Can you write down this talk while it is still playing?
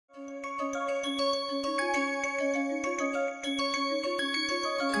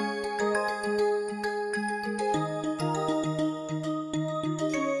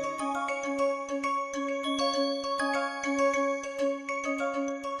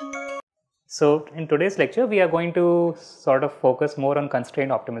So in today's lecture, we are going to sort of focus more on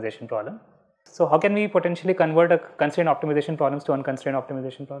constraint optimization problem. So how can we potentially convert a constraint optimization problems to unconstrained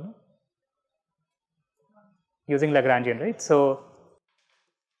optimization problem? Using Lagrangian, right? So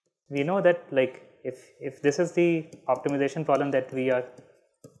we know that like if this is the optimization problem that we are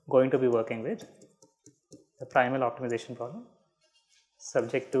going to be working with, the primal optimization problem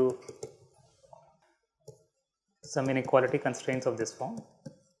subject to some inequality constraints of this form.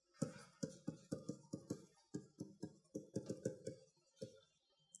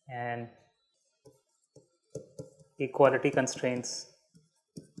 And equality constraints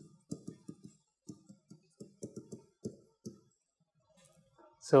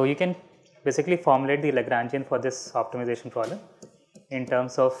so you can basically formulate the Lagrangian for this optimization problem in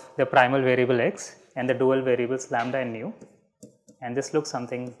terms of the primal variable x and the dual variables lambda and nu, and this looks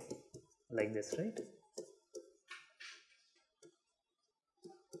something like this, right?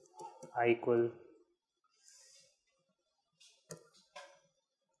 I equal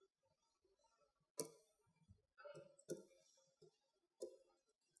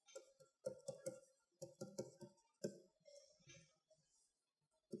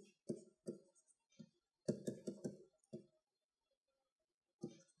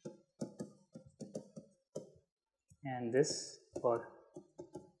and this for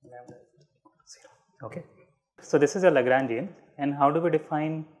lambda is 0. Okay. So this is a Lagrangian, and how do we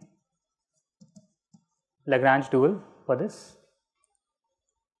define Lagrange dual for this?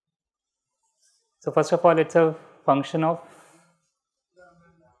 So first of all, it's a function of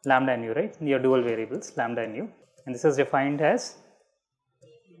lambda and nu, right? Your dual variables lambda and nu, and this is defined as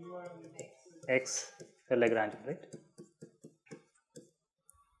x the Lagrangian, right?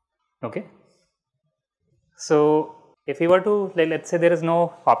 Okay. So if we were to let's say there is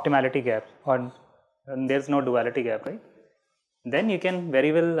no optimality gap or there is no duality gap, right? Then you can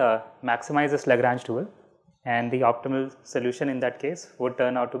very well maximize this Lagrange dual, and the optimal solution in that case would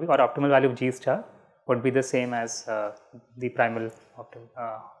turn out to be, or optimal value of G star would be the same as the primal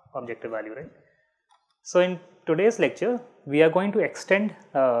objective value, right? So in today's lecture, we are going to extend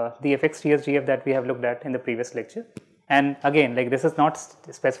the fx ts gf that we have looked at in the previous lecture, and again, like this is not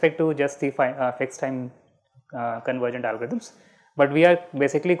specific to just the fixed time convergent algorithms, but we are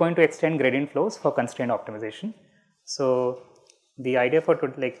basically going to extend gradient flows for constraint optimization. So the idea for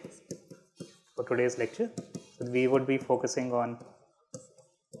today's lecture, we would be focusing on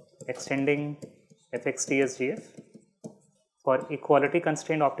extending fx ts gf for equality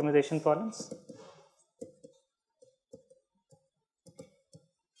constraint optimization problems.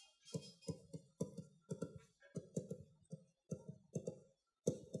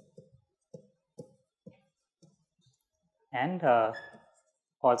 And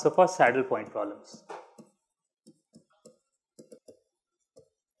also for saddle point problems.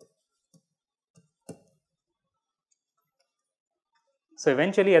 So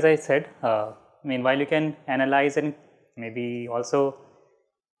eventually, as I said, meanwhile you can analyze and maybe also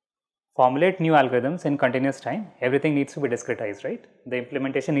formulate new algorithms in continuous time. Everything needs to be discretized, right? The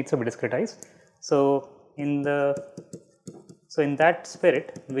implementation needs to be discretized. So in that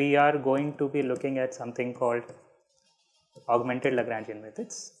spirit, we are going to be looking at something called augmented Lagrangian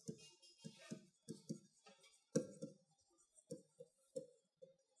methods.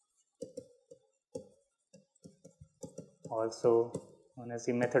 Also known as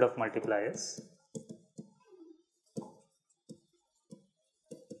the method of multipliers.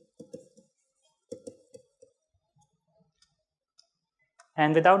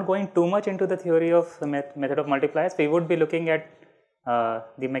 And without going too much into the theory of the method of multipliers, we would be looking at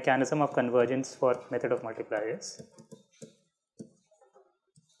the mechanism of convergence for method of multipliers.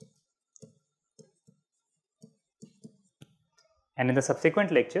 And in the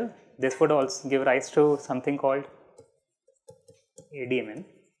subsequent lecture, this would also give rise to something called ADMM,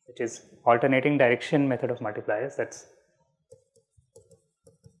 which is alternating direction method of multipliers. That's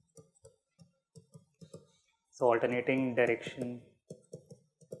so alternating direction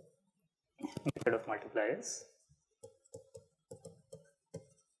method of multipliers.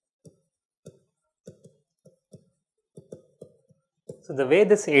 So the way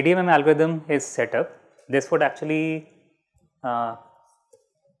this ADMM algorithm is set up, this would actually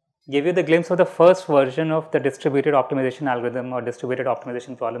give you the glimpse of the first version of the distributed optimization algorithm or distributed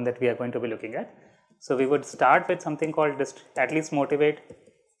optimization problem that we are going to be looking at. So we would start with something called at least motivate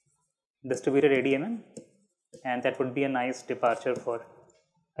distributed ADMM, and that would be a nice departure for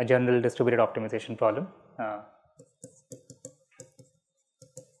a general distributed optimization problem.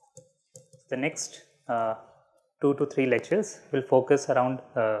 The next 2 to 3 lectures will focus around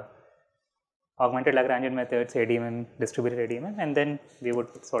augmented Lagrangian methods, ADMM, distributed ADMM, and then we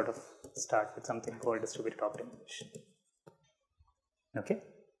would sort of start with something called distributed optimization. Okay.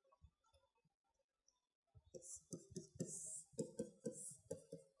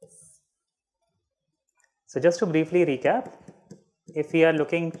 So just to briefly recap, if we are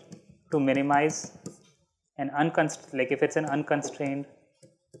looking to minimize an like if it's an constrained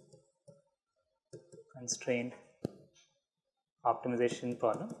optimization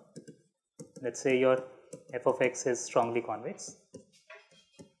problem, let's say your f of x is strongly convex.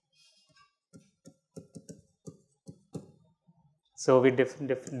 So we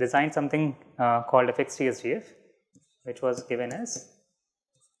designed something called fxtsgf, which was given as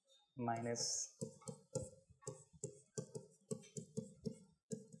minus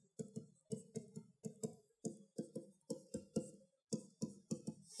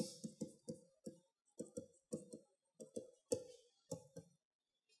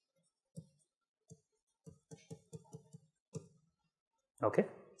okay,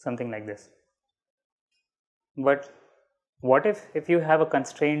 something like this. But what if you have a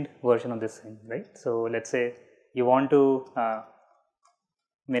constrained version of this thing, right? So let's say you want to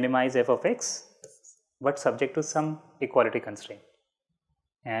minimize f of x, but subject to some equality constraint.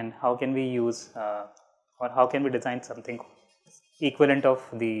 And how can we use or how can we design something equivalent of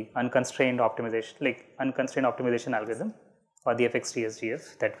the unconstrained optimization, like unconstrained optimization algorithm or the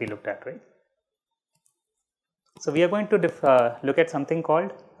fxtsgf that we looked at, right? So we are going to look at something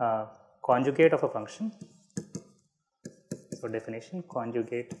called conjugate of a function. So definition,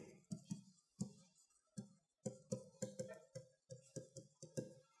 conjugate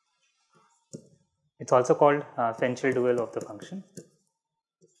it's also called Fenchel dual of the function.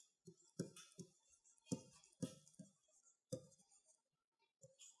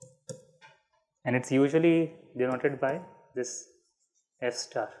 And it's usually denoted by this f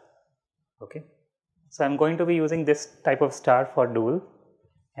star. Okay. So I'm going to be using this type of star for dual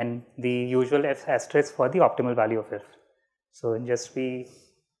and the usual f asterisk for the optimal value of f. So just be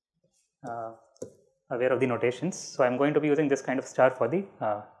aware of the notations. So I'm going to be using this kind of star for the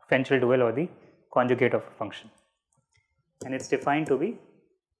Fenchel dual or the conjugate of a function, and it's defined to be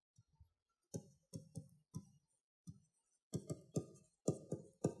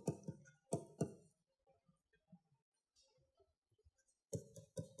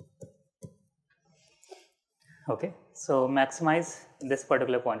okay. So maximize this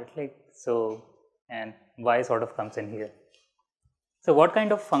particular quantity, like so, and y sort of comes in here. So what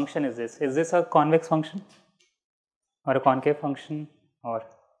kind of function is this? Is this a convex function or a concave function, or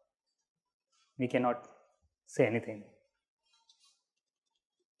we cannot say anything?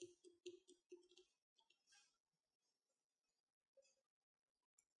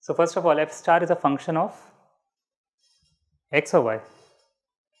 So first of all, f star is a function of x or y?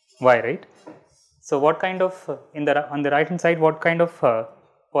 Y, right? So what kind of on the right hand side, what kind of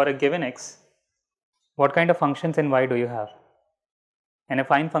for a given x, what kind of functions in y do you have? An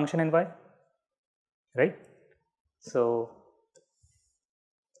affine function in y, right? So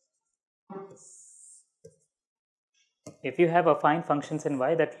if you have affine functions in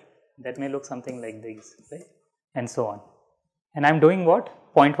y, that may look something like these, right? And so on. And I'm doing what?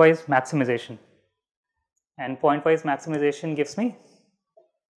 Pointwise maximization. And pointwise maximization gives me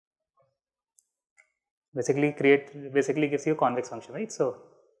basically gives you a convex function, right? So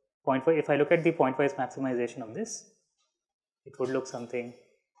pointwise, if I look at the pointwise maximization of this, it would look something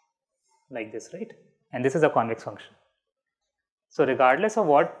like this, right? And this is a convex function. So regardless of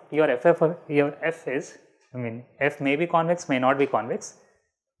what your f is, I mean f may be convex, may not be convex,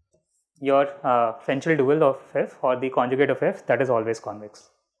 your Fenchel dual of f or the conjugate of f, that is always convex.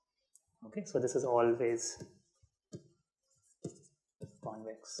 Okay, so this is always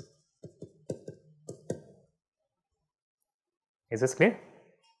convex. Is this clear?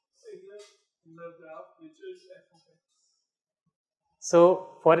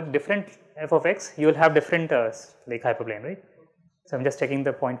 So for a different f of x, you will have different like hyperplane, right? So I'm just checking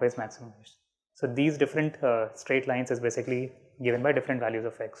the pointwise maximization. So these different straight lines is basically given by different values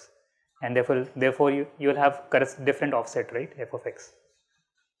of x, and therefore you will have different offset, right? F of x.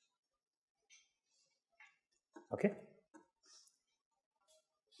 Okay.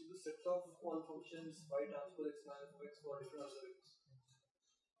 So the set of all functions y transpose x minus x for different other x.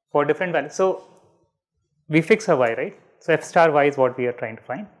 For different values. So we fix a y, right? So f star y is what we are trying to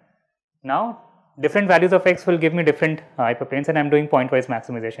find. Now different values of x will give me different hyperplanes, and I'm doing pointwise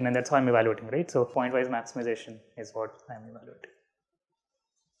maximization, and that's how I'm evaluating, right? So pointwise maximization is what I'm evaluating.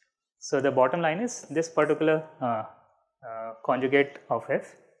 So the bottom line is this particular conjugate of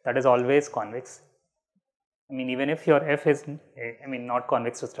f, that is always convex. I mean, even if your f is, not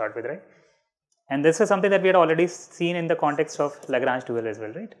convex to start with, right? And this is something that we had already seen in the context of Lagrange dual as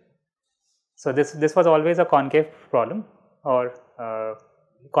well, right? So this was always a concave problem, or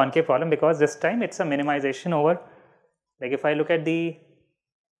concave problem, because this time it's a minimization over, like if I look at the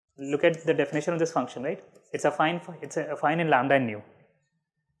definition of this function, right? It's a fine in lambda and nu.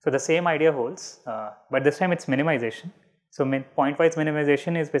 So the same idea holds, but this time it's minimization. So pointwise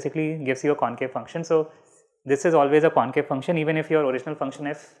minimization is basically gives you a concave function. So this is always a concave function, even if your original function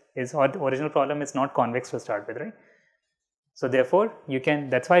f is, or the original problem is not convex to start with, right? So therefore you can,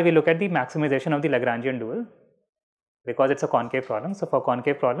 that's why we look at the maximization of the Lagrangian dual, because it's a concave problem. So for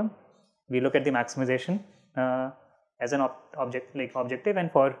concave problem we look at the maximization as an objective,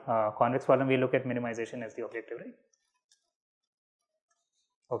 and for convex problem we look at minimization as the objective, right?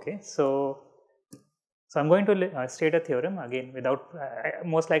 Okay, so I'm going to state a theorem again without,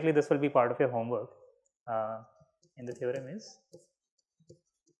 most likely this will be part of your homework. And the theorem is,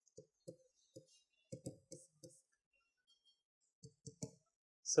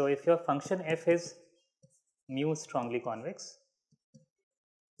 so if your function f is mu strongly convex,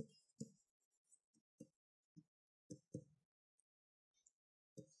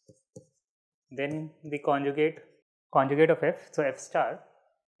 then the conjugate of f, so f star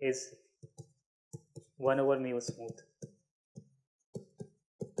is 1 over mu smooth.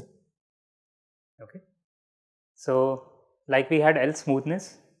 Okay. So like we had L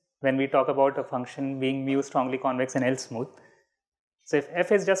smoothness when we talk about a function being mu strongly convex and L smooth. So if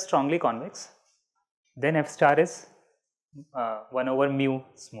f is just strongly convex, then f star is 1 over mu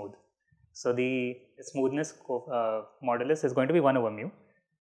smooth. So the smoothness modulus is going to be 1 over mu,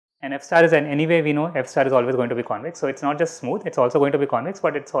 and f star is, and anyway we know f star is always going to be convex. So it's not just smooth, it's also going to be convex,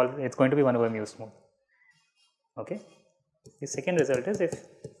 but it's going to be 1 over mu smooth. Okay. The second result is, if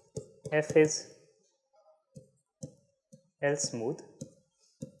f is L smooth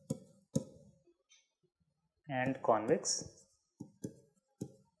and convex,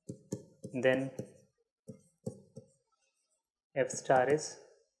 then f star is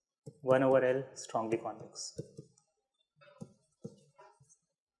 1 over L strongly convex.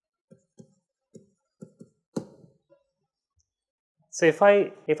 So if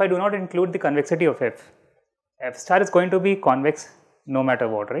I do not include the convexity of f star is going to be convex no matter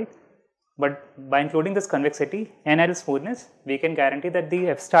what, right? But by including this convexity and L smoothness, we can guarantee that the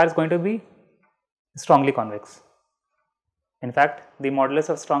f star is going to be strongly convex. In fact, the modulus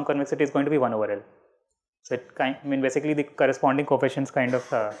of strong convexity is going to be 1 over L. So it basically the corresponding coefficients kind of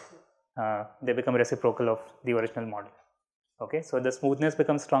they become reciprocal of the original model. Okay, so the smoothness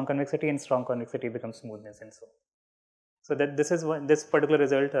becomes strong convexity and strong convexity becomes smoothness, and so. So that this is this particular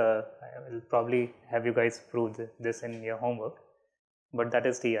result, I will probably have you guys prove this in your homework, but that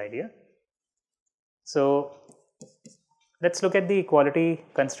is the idea. So let's look at the equality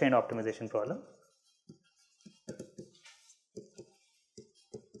constraint optimization problem.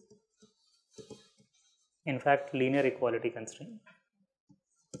 In fact, linear equality constraint.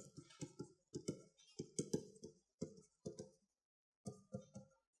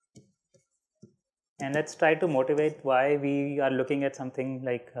 And let's try to motivate why we are looking at something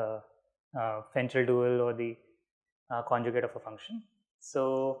like Fenchel dual or the conjugate of a function.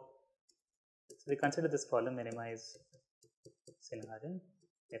 So we consider this problem, minimize Sinhajan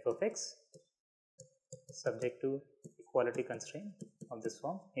f of x subject to equality constraint of this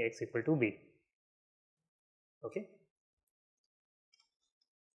form, Ax equal to b. Okay.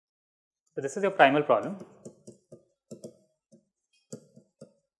 So this is your primal problem.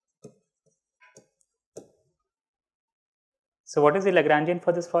 So what is the Lagrangian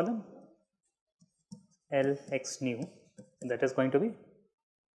for this problem? L x nu, and that is going to be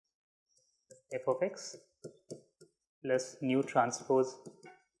f of x plus nu transpose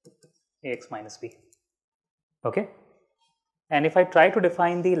Ax minus b. Okay. And if I try to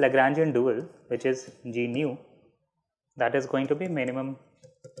define the Lagrangian dual, which is G nu, that is going to be minimum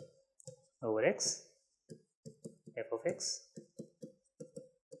over x, f of x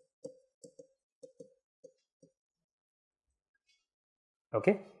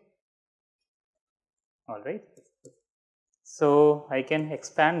okay. All right. So I can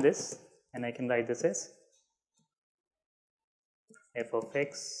expand this and I can write this as f of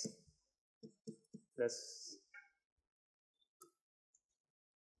x plus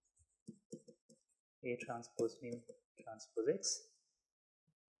A transpose mu transpose x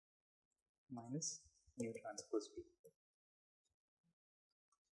minus mu transpose b.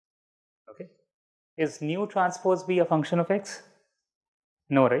 Okay. Is nu transpose b a function of x?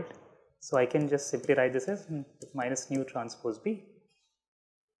 No, right? So I can just simply write this as minus nu transpose b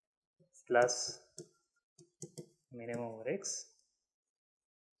plus minimum over x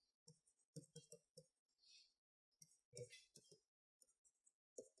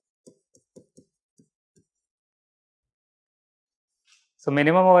So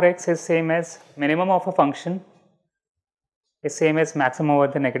minimum over x is same as minimum of a function is same as maximum over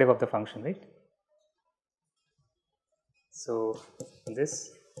the negative of the function, right? So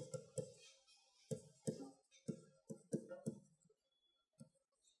this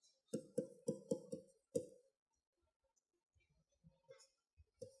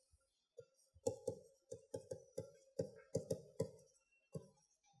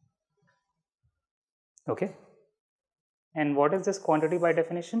okay. And what is this quantity by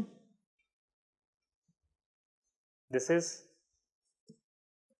definition? This is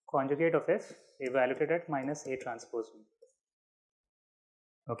conjugate of f evaluated at minus A transpose B.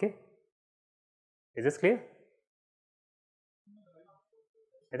 Okay, is this clear?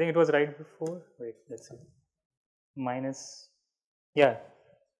 I think it was right before. Wait, let's see. Minus, yeah.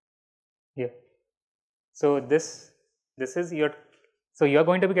 So this is your, so you are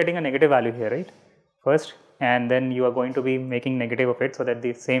going to be getting a negative value here, right? First, and then you are going to be making negative of it so that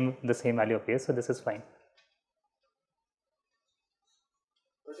the same value appears. So this is fine.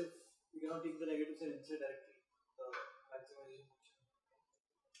 But if you cannot take the negative sign inside directly, the maximization function.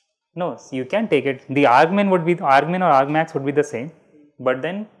 No, so you can take it. The argmin would be, argmin or argmax would be the same, but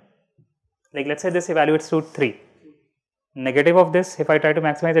then, like let's say this evaluates to 3. Negative of this, if I try to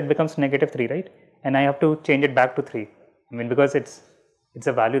maximize, it becomes negative 3, right? And I have to change it back to 3. I mean, because it's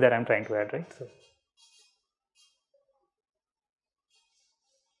a value that I'm trying to add, right? So,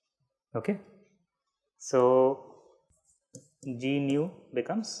 okay. So G nu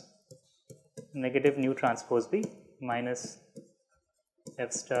becomes negative nu transpose B minus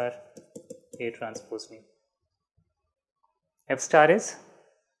F star A transpose nu. F star is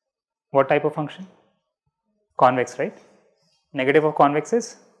what type of function? Convex, right? Negative of convex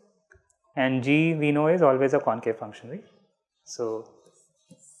is, and G we know is always a concave function, right? So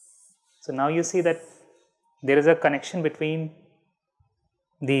now you see that there is a connection between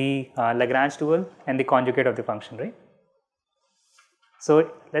the Lagrange dual and the conjugate of the function, right?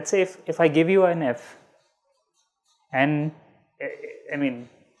 So let's say if I give you an f, and I mean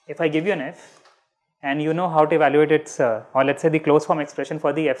if I give you an f and you know how to evaluate its or let's say the closed form expression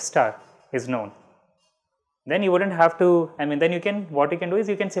for the f star is known, then you wouldn't have to, I mean then you can, what you can do is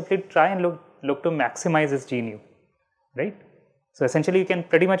you can simply try and look to maximize this G nu, right? So essentially you can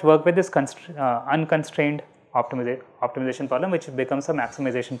pretty much work with this unconstrained optimization problem, which becomes a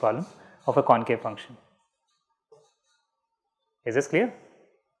maximization problem of a concave function. Is this clear?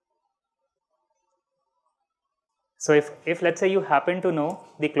 So if let's say you happen to know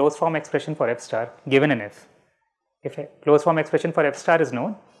the closed form expression for f star given an f, if a closed form expression for f star is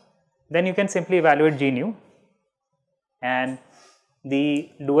known, then you can simply evaluate G nu, and the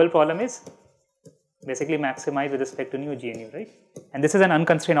dual problem is basically maximize with respect to nu G nu, right? And this is an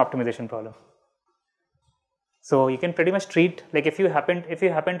unconstrained optimization problem. So you can pretty much treat, like if you happen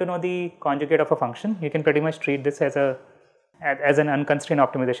to know the conjugate of a function, you can pretty much treat this as an unconstrained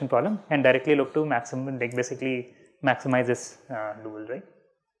optimization problem and directly look to basically maximize this dual, right?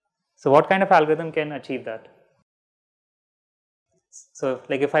 So what kind of algorithm can achieve that? So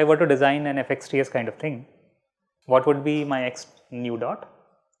like if I were to design an FXTS kind of thing, what would be my x nu dot?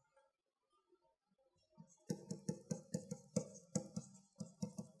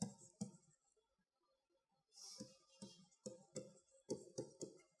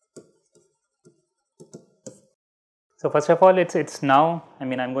 So first of all, it's now, I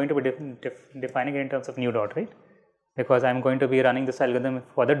mean I'm going to be defining it in terms of nu dot, right? Because I'm going to be running this algorithm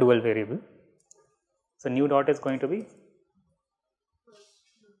for the dual variable. So nu dot is going to be,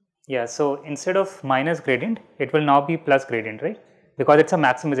 yeah, so instead of minus gradient, it will now be plus gradient, right? Because it's a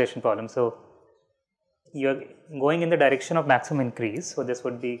maximization problem. So you're going in the direction of maximum increase. So this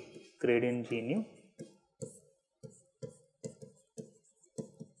would be gradient G nu.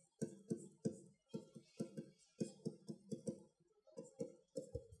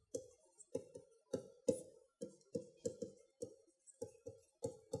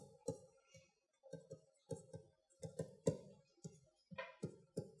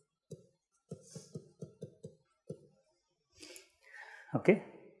 Okay.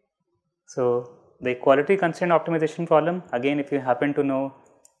 So the equality constraint optimization problem, again if you happen to know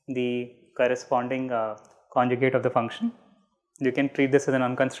the corresponding conjugate of the function, you can treat this as an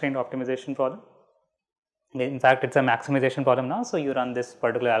unconstrained optimization problem. In fact, it's a maximization problem now, so you run this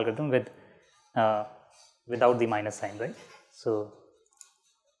particular algorithm with without the minus sign, right? So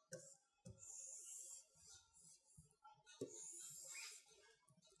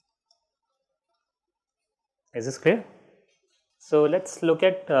is this clear? So let's look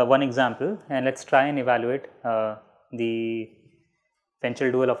at one example and let's try and evaluate the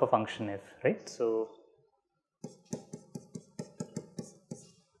Fenchel dual of a function f, right? So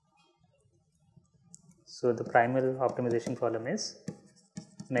So the primal optimization problem is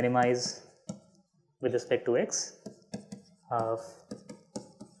minimize with respect to x of,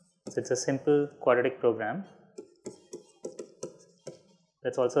 so it's a simple quadratic program.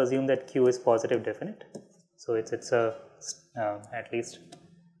 Let's also assume that q is positive definite. So it's a at least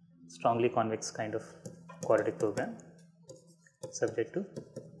strongly convex kind of quadratic program subject to.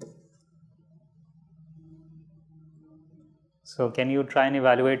 So can you try and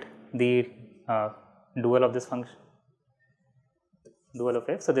evaluate the dual of this function, dual of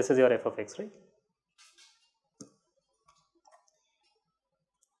f? So this is your f of x, right?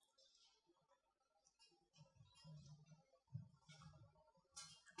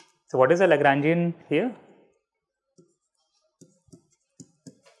 So what is the Lagrangian here?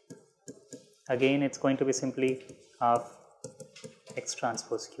 Again, it's going to be simply half x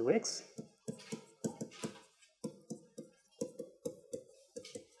transpose qx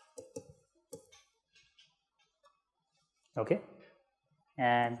okay,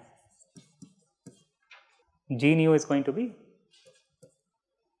 and g nu is going to be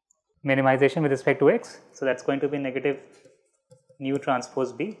minimization with respect to x. So that's going to be negative nu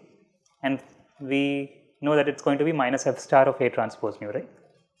transpose b, and we know that it's going to be minus f star of a transpose nu, right?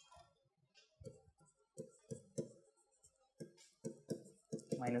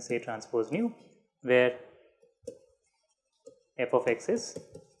 Minus a transpose nu, where f of x is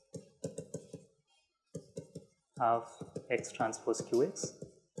half x transpose qx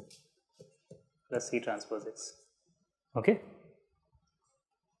plus c transpose x. Okay.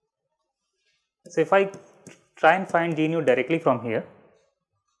 So if I try and find g nu directly from here,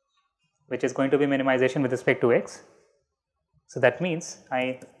 which is going to be minimization with respect to x, so that means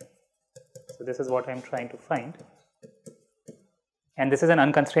so this is what I am trying to find, and this is an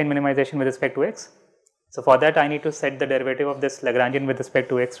unconstrained minimization with respect to x. So for that I need to set the derivative of this Lagrangian with respect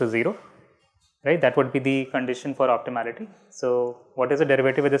to x to 0, right? That would be the condition for optimality. So what is the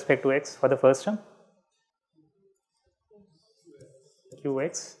derivative with respect to x for the first term?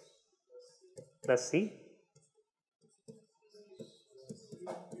 Qx plus c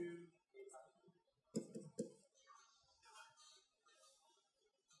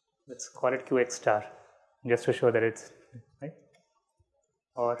let's call it qx star just to show that it's right,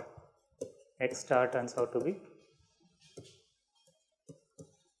 or x star turns out to be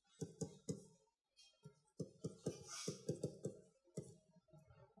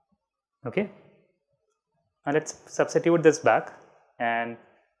okay. Now let's substitute this back and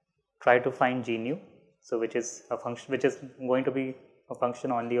try to find g nu, so which is a function, which is going to be a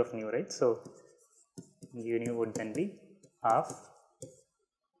function only of nu, right? So g nu would then be half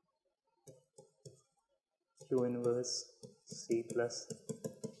q inverse c plus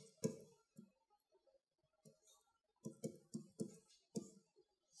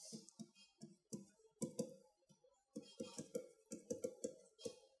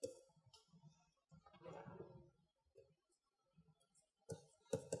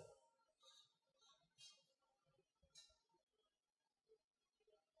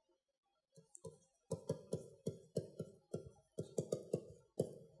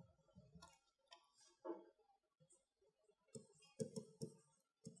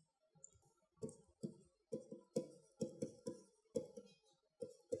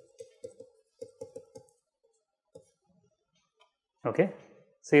okay.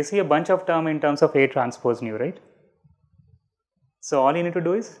 So you see a bunch of term in terms of A transpose nu, right? So all you need to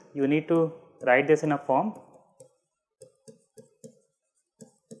do is you need to write this in a form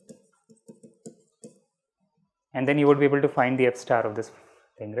and then you would be able to find the f star of this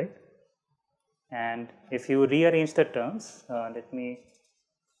thing, right? And if you rearrange the terms, let me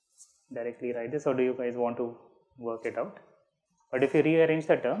directly write this, or do you guys want to work it out? But if you rearrange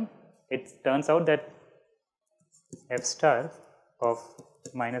the term, it turns out that f star of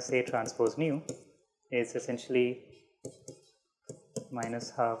minus A transpose nu is essentially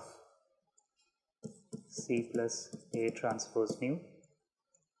minus half C plus A transpose nu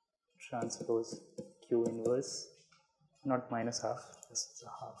transpose Q inverse, not minus half, this is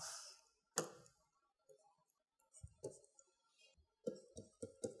a half.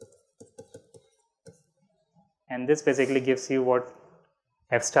 And this basically gives you what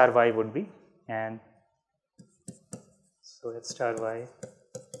f star y would be, and so f star y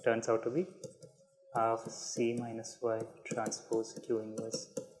turns out to be half C minus y transpose Q inverse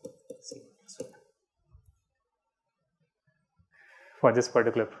C minus y for this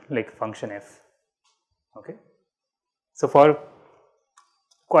particular function f. Okay. So for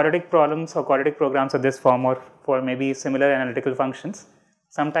quadratic problems or quadratic programs of this form, or for maybe similar analytical functions,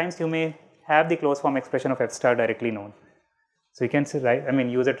 sometimes you may have the closed form expression of f star directly known. So you can say, right,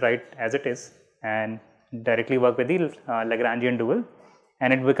 use it right as it is, and directly work with the Lagrangian dual,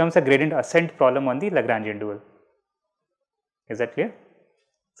 and it becomes a gradient ascent problem on the Lagrangian dual. Is that clear?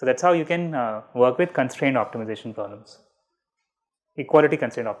 So that's how you can work with constrained optimization problems, equality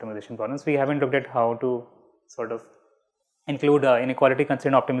constrained optimization problems. We haven't looked at how to sort of include inequality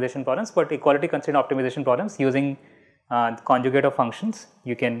constrained optimization problems, but equality constrained optimization problems using the conjugate of functions,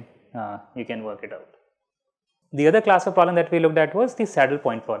 you can work it out. The other class of problem that we looked at was the saddle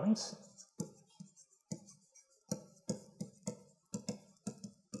point problems.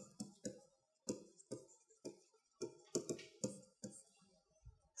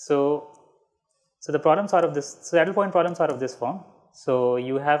 So the problems are of this, saddle point problems are of this form. So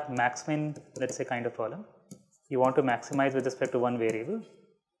you have max min, let's say, kind of problem. You want to maximize with respect to one variable,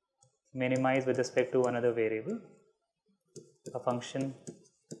 minimize with respect to another variable, a function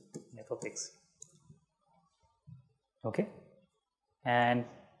f of x. Okay, and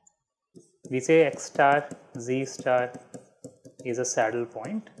we say x star z star is a saddle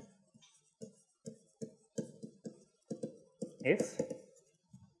point if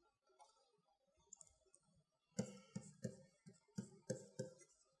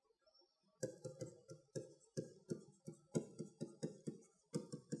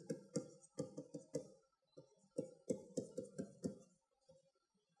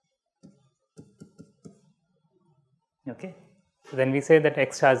okay. So then we say that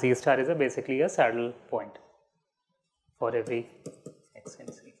x star z star is basically a saddle point for every x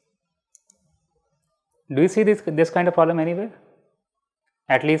and z. Do you see this kind of problem anywhere?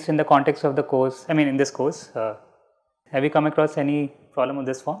 At least in the context of the course, I mean in this course, have you come across any problem of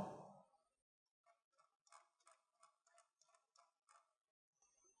this form?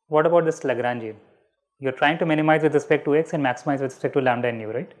 What about this Lagrangian? You are trying to minimize with respect to x and maximize with respect to lambda and nu,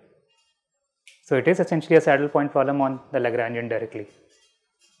 right? So it is essentially a saddle point problem on the Lagrangian directly.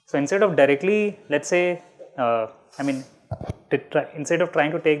 So instead of directly, let's say, instead of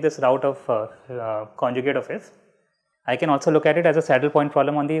trying to take this route of conjugate of f, I can also look at it as a saddle point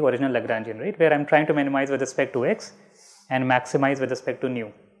problem on the original Lagrangian, right, where I am trying to minimize with respect to x and maximize with respect to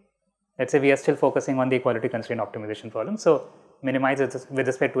nu. Let's say we are still focusing on the equality constraint optimization problem. So minimize with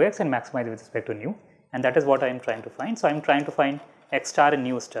respect to x and maximize with respect to nu, and that is what I am trying to find. So I am trying to find x star and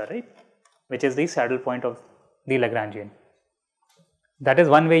nu star, right, which is the saddle point of the Lagrangian. That is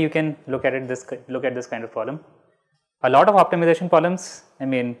one way you can look at it. Look at this kind of problem. A lot of optimization problems, I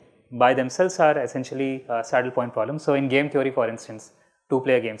mean, by themselves are essentially saddle point problems. So in game theory, for instance,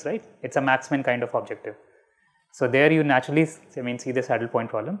 two-player games, right? It's a max-min kind of objective. So there you naturally, see the saddle point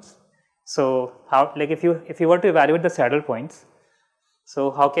problems. So how, like if you were to evaluate the saddle points,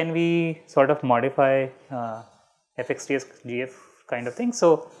 so how can we sort of modify fxts gf kind of thing?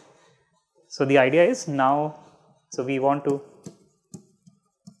 So the idea is now, so we want to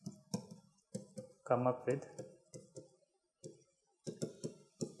come up with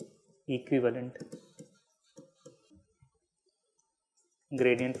equivalent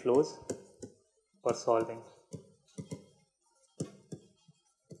gradient flows for solving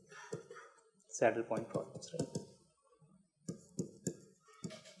saddle point problems, right?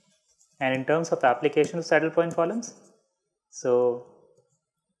 And in terms of application of saddle point problems, so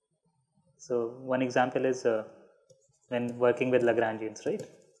one example is when working with Lagrangians, right?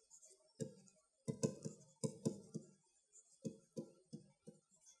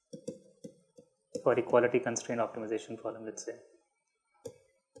 For equality constraint optimization problem, let's say,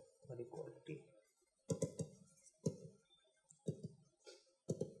 for equality.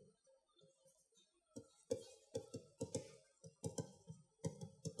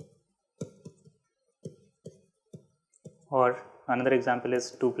 Or another example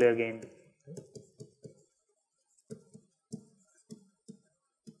is two-player game.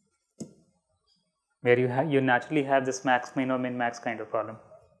 Where you naturally have this max min or min max kind of problem.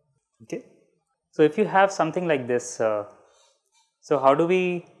 Okay. So if you have something like this, so how do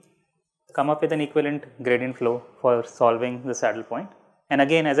we come up with an equivalent gradient flow for solving the saddle point? And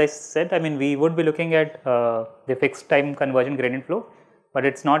again, as I said, I mean, we would be looking at the fixed time convergent gradient flow, but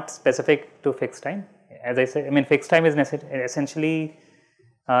it's not specific to fixed time. As I said, I mean, fixed time is essentially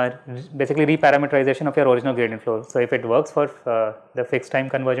basically reparameterization of your original gradient flow. So if it works for the fixed time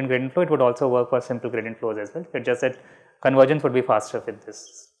convergent gradient flow, it would also work for simple gradient flows as well. It's just that convergence would be faster with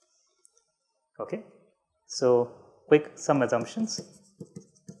this. Okay. So quick some assumptions.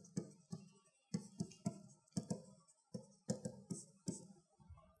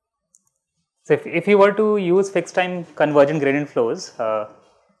 So if you were to use fixed time convergent gradient flows, I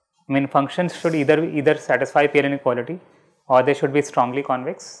mean, functions should either satisfy Peer inequality, or they should be strongly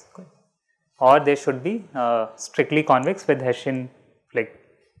convex, or they should be strictly convex with Hessian like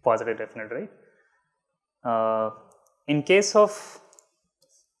positive definite, right? in case of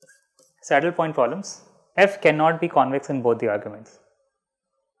saddle point problems, f cannot be convex in both the arguments.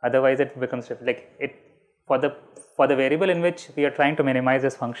 Otherwise, it becomes like it for the variable in which we are trying to minimize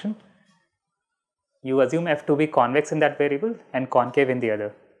this function. You assume f to be convex in that variable and concave in the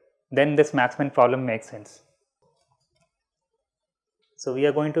other. Then this Maxwell problem makes sense. So we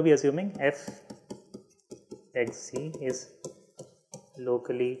are going to be assuming f x z is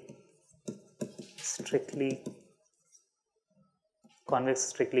locally strictly convex,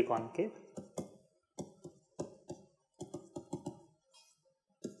 strictly concave.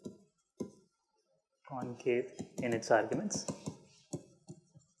 Concave in its arguments.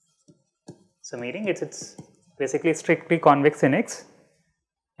 So meaning it's basically strictly convex in x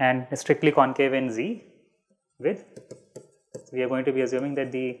and strictly concave in z with, we are going to be assuming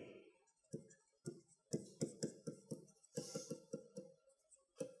that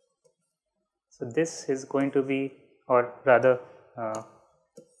so this is going to be, or rather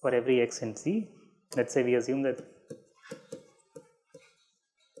for every x in z, let's say we assume that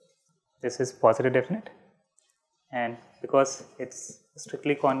this is positive definite, and because it's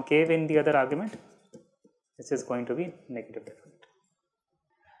strictly concave in the other argument, this is going to be negative definite.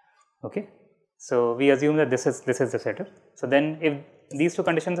 Okay, so we assume that this is the setup. So then, if these two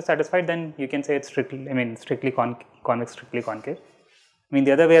conditions are satisfied, then you can say it's strictly convex, strictly concave. I mean,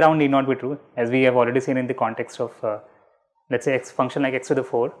 the other way around need not be true, as we have already seen in the context of let's say x function like x to the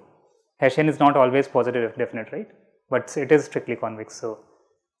 4. Hessian is not always positive definite, right? But it is strictly convex.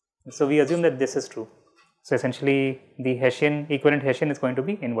 So we assume that this is true. So essentially, the Hessian equivalent Hessian is going to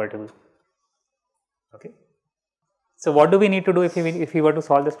be invertible. Okay. So what do we need to do if we were to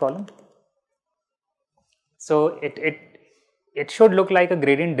solve this problem? So it should look like a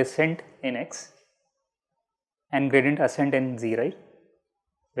gradient descent in x and gradient ascent in z, right?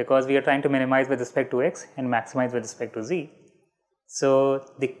 Because we are trying to minimize with respect to x and maximize with respect to z. So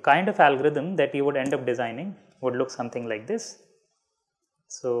the kind of algorithm that you would end up designing would look something like this.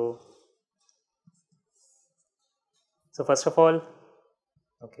 So first of all,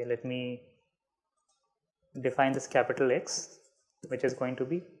 okay, let me define this capital X, which is going to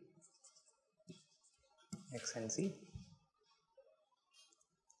be x and z,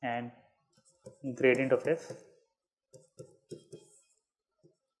 and gradient of f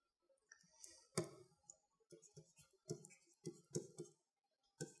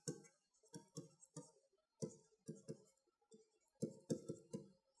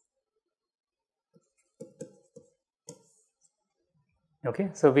okay.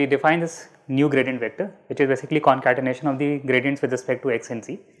 So we define this new gradient vector, which is basically concatenation of the gradients with respect to x and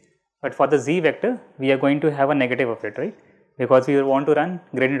z. But for the z vector, we are going to have a negative of it, right? Because we want to run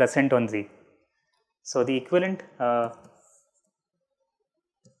gradient ascent on z. So the equivalent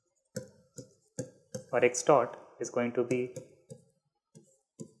for x dot is going to be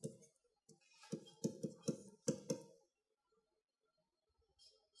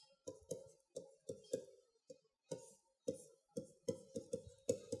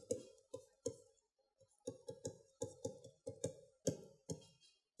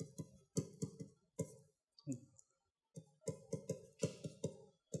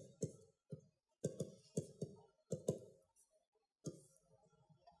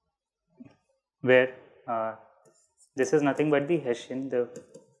where this is nothing but the Hessian, the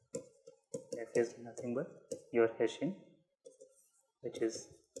f is nothing but your Hessian, which is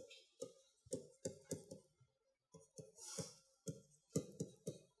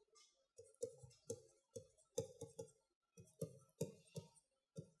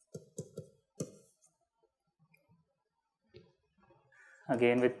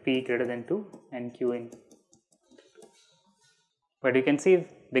again with p greater than 2 and q in 2. But you can see,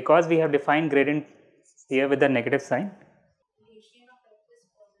 because we have defined gradient here with the negative sign,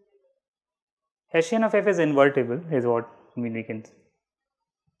 Hessian of f is invertible is what we can say.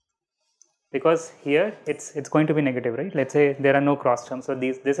 Because here it's going to be negative, right? Let's say there are no cross terms, so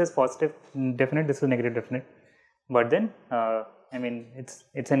this is positive definite, this is negative definite, but then I mean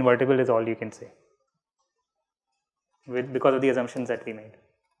it's invertible is all you can say because of the assumptions that we made.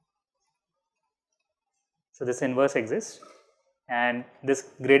 So this inverse exists, and this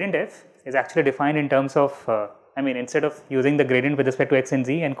gradient f is actually defined in terms of I mean, instead of using the gradient with respect to x and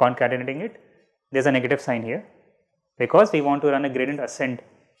z and concatenating it, there's a negative sign here because we want to run a gradient ascent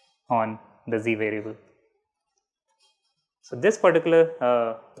on the z variable. So this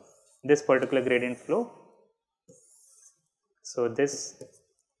particular gradient flow, so this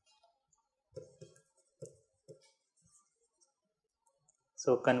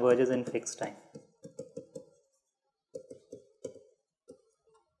converges in fixed time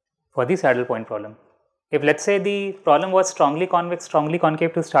for the saddle point problem. If let's say the problem was strongly convex, strongly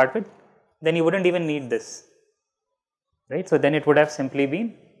concave to start with, then you wouldn't even need this, right? So then it would have simply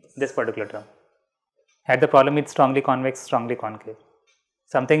been this particular term. Had the problem with strongly convex, strongly concave.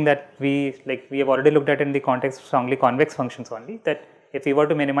 Something that we have already looked at in the context of strongly convex functions only, that if we were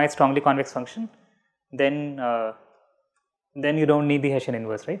to minimize strongly convex function, then you don't need the Hessian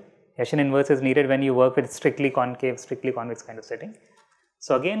inverse, right? Hessian inverse is needed when you work with strictly concave, strictly convex kind of setting.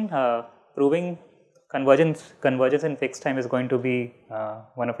 So again, proving convergence in fixed time is going to be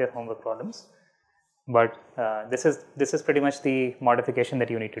one of your homework problems, but this is pretty much the modification that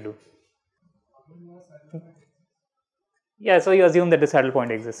you need to do. Yeah, so you assume that the saddle point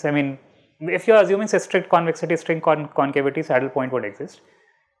exists. I mean, if you are assuming say strict convexity, strict concavity, saddle point would exist.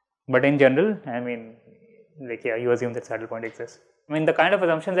 But in general, I mean, you assume that saddle point exists. I mean, the kind of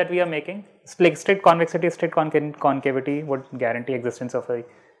assumptions that we are making, like strict convexity, strict concavity would guarantee existence of a,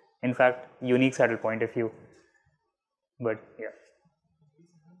 in fact, unique saddle point if you, but yeah.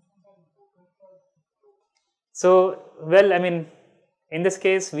 So, well, I mean, in this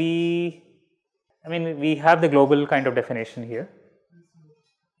case, we have the global kind of definition here.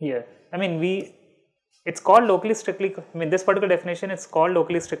 Here, I mean, it's called locally strictly, I mean, this particular definition is called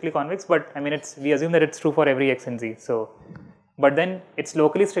locally strictly convex, but I mean, we assume that it's true for every x and z. So, but then it's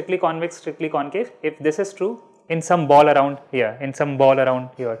locally strictly convex, strictly concave if this is true in some ball around here,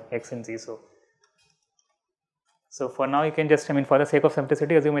 your x and z. So for now, you can just, I mean, for the sake of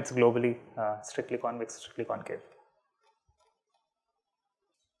simplicity, assume it's globally strictly convex, strictly concave.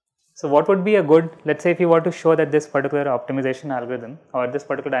 So what would be a good, let's say if you were to show that this particular optimization algorithm or this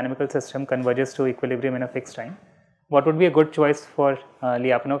particular dynamical system converges to equilibrium in a fixed time, what would be a good choice for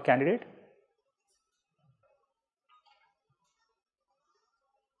Lyapunov candidate?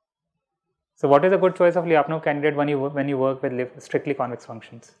 So what is a good choice of Lyapunov candidate when you work with strictly convex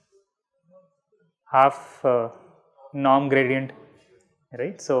functions? Half norm gradient,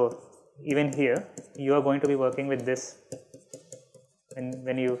 right? So even here, you are going to be working with this.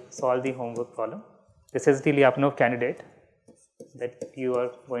 When you solve the homework problem, this is the Lyapunov candidate that you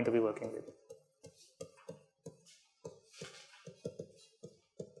are going to be working with.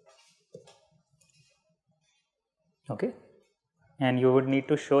 Okay, and you would need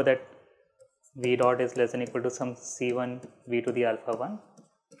to show that v dot is less than equal to some c1 v to the alpha 1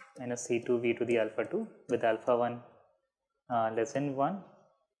 minus c2 v to the alpha 2 with alpha 1 less than 1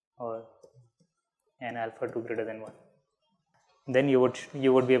 or and alpha 2 greater than 1. Then you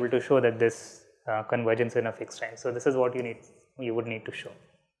would be able to show that this convergence in a fixed time. So this is what you would need to show.